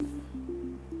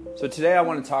So today I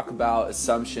want to talk about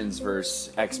assumptions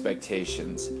versus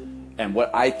expectations and what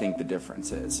I think the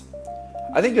difference is.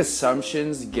 I think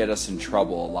assumptions get us in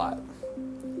trouble a lot.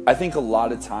 I think a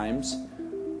lot of times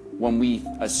when we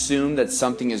assume that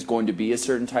something is going to be a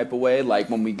certain type of way,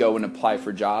 like when we go and apply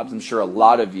for jobs, I'm sure a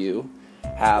lot of you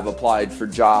have applied for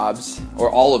jobs, or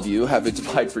all of you have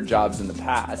applied for jobs in the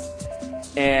past,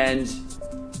 and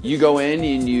you go in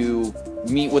and you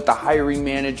meet with the hiring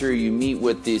manager, you meet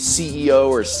with the CEO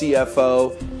or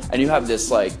CFO, and you have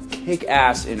this like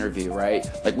kick-ass interview, right?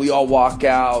 Like we all walk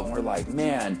out and we're like,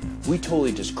 man, we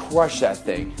totally just crushed that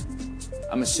thing.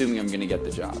 I'm assuming I'm gonna get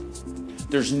the job.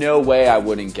 There's no way I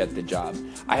wouldn't get the job.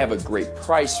 I have a great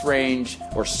price range,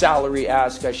 or salary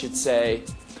ask, I should say.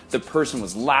 The person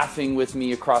was laughing with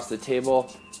me across the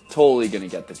table. Totally gonna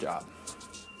get the job.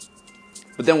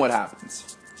 But then what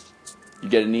happens? You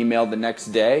get an email the next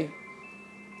day,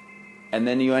 and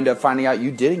then you end up finding out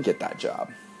you didn't get that job.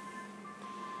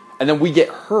 And then we get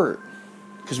hurt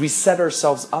because we set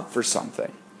ourselves up for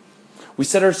something. We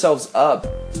set ourselves up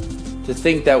to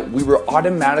think that we were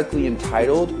automatically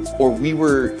entitled, or we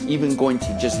were even going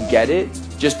to just get it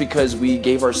just because we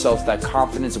gave ourselves that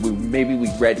confidence, and maybe we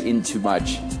read in too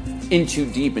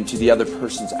deep into the other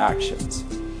person's actions.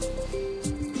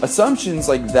 Assumptions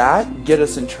like that get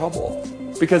us in trouble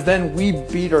because then we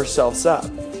beat ourselves up,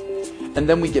 and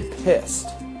then we get pissed,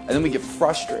 and then we get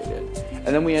frustrated, and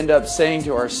then we end up saying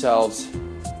to ourselves,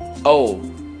 oh,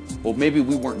 well, maybe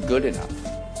we weren't good enough.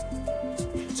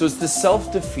 So it's the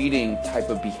self-defeating type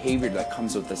of behavior that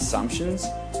comes with assumptions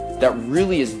that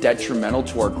really is detrimental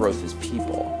to our growth as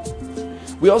people.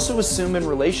 We also assume in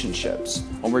relationships,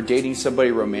 when we're dating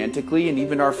somebody romantically, and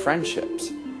even our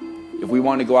friendships. If we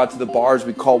want to go out to the bars,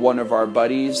 we call one of our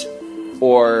buddies,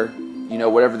 or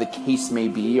whatever the case may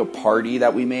be, a party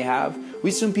that we may have,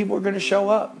 we assume people are going to show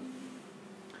up.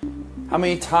 How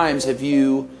many times have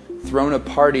you thrown a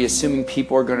party assuming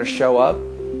people are going to show up?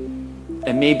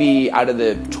 And maybe out of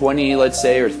the 20, let's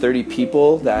say, or 30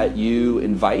 people that you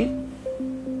invite,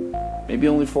 maybe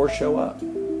only 4 show up.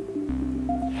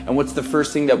 And what's the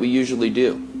first thing that we usually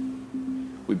do?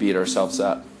 We beat ourselves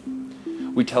up.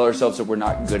 We tell ourselves that we're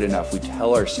not good enough. We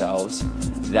tell ourselves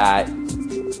that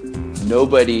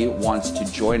nobody wants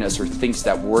to join us or thinks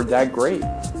that we're that great.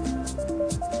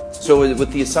 So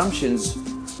with the assumptions,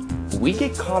 we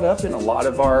get caught up in a lot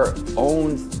of our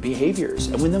own behaviors,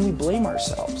 and then we blame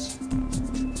ourselves.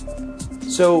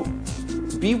 So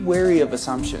be wary of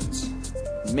assumptions.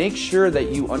 Make sure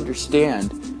that you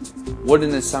understand what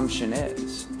an assumption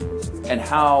is and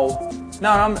how. And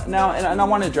I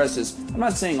want to address this. I'm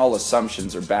not saying all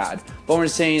assumptions are bad, but what I'm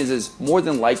saying is more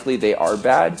than likely they are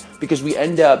bad because we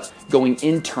end up going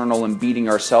internal and beating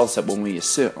ourselves up when we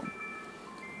assume.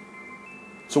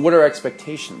 So what are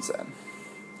expectations then?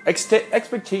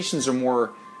 Expectations are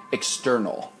more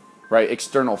external, right?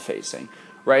 External facing,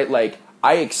 right? Like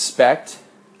I expect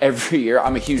every year,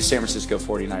 I'm a huge San Francisco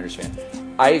 49ers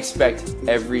fan. I expect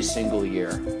every single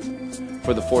year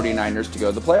for the 49ers to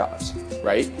go to the playoffs,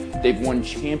 right? They've won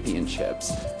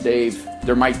championships.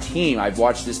 They're my team. I've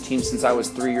watched this team since I was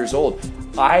 3 years old.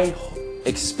 I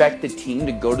expect the team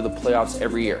to go to the playoffs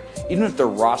every year. Even if their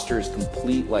roster is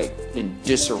complete, like in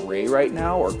disarray right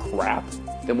now, or crap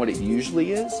than what it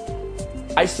usually is,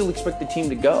 I still expect the team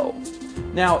to go.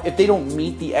 Now, if they don't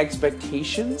meet the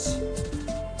expectations,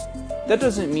 that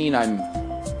doesn't mean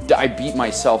I beat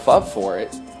myself up for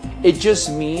it. It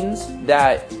just means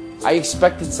that I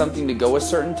expected something to go a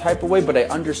certain type of way, but I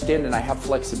understand and I have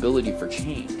flexibility for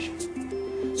change.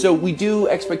 So we do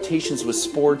expectations with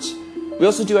sports. We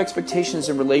also do expectations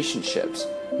in relationships.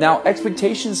 Now,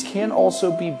 expectations can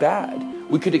also be bad.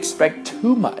 We could expect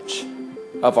too much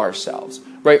of ourselves,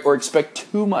 right? Or expect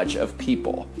too much of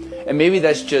people. And maybe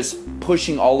that's just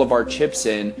pushing all of our chips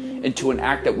into an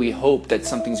act that we hope that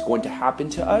something's going to happen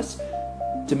to us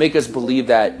to make us believe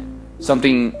that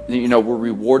something, we're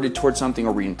rewarded towards something,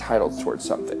 or we're entitled towards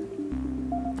something.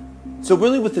 So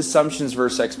really, with assumptions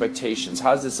versus expectations,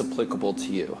 how is this applicable to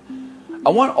you? I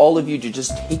want all of you to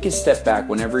just take a step back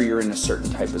whenever you're in a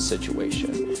certain type of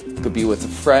situation. It could be with a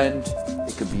friend,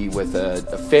 it could be with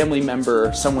a family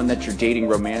member, someone that you're dating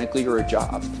romantically, or a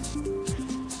job.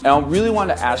 And I really want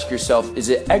to ask yourself, is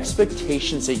it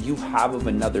expectations that you have of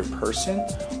another person,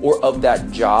 or of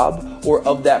that job, or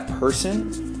of that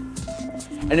person?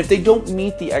 And if they don't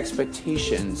meet the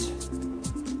expectations,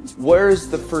 where's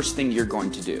the first thing you're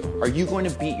going to do? Are you going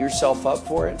to beat yourself up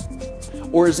for it?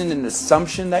 Or is it an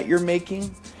assumption that you're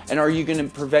making? And are you going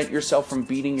to prevent yourself from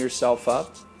beating yourself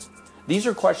up? These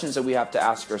are questions that we have to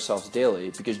ask ourselves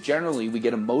daily, because generally we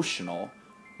get emotional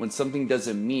when something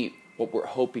doesn't meet what we're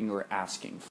hoping or asking for.